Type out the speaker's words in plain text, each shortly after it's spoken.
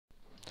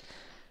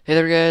Hey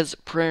there guys,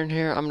 Praren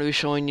here. I'm going to be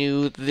showing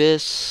you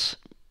this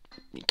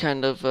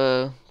kind of,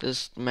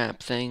 this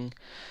map thing.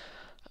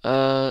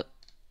 So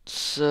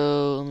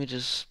let me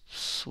just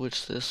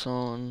switch this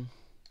on.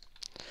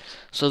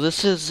 So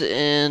this is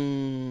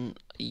in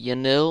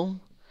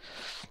Ynil.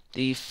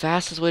 The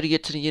fastest way to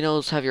get to Ynil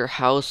is have your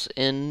house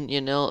in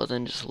Ynil and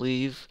then just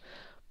leave.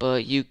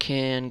 But you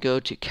can go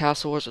to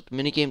Castle Wars with the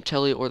minigame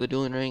telly or the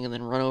dueling ring and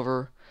then run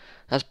over.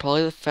 That's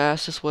probably the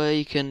fastest way.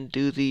 You can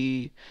do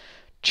the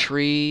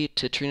tree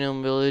to Tree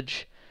Gnome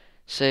Village.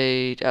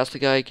 Say, ask the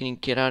guy, can you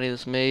get out of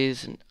this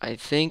maze? And I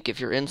think if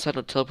you're inside,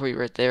 it'll teleport you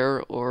right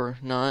there or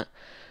not.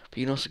 But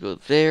you can also go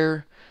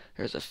there.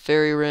 There's a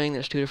fairy ring.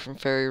 There's 2 different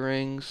fairy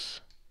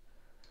rings.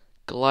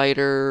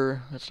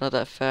 Glider. That's not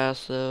that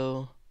fast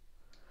though.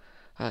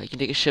 You can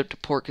take a ship to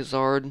Port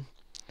Gizzard.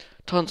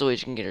 Tons of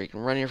ways you can get here. You can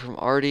run here from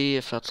Artie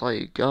if that's all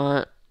you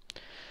got.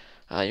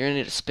 You're gonna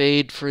need a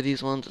spade for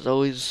these ones as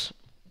always.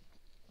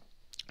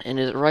 And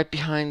it's right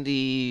behind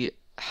the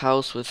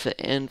house with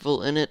the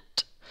anvil in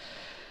it.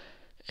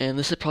 And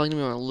this is probably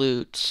gonna be my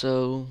loot,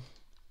 so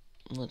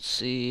let's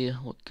see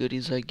what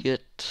goodies I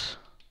get.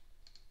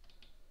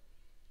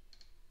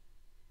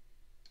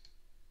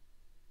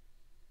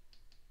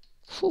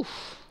 Whew.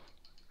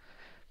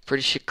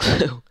 Pretty shit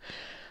clue.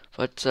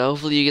 But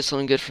hopefully you get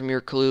something good from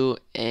your clue,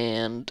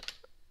 and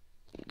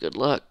good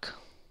luck.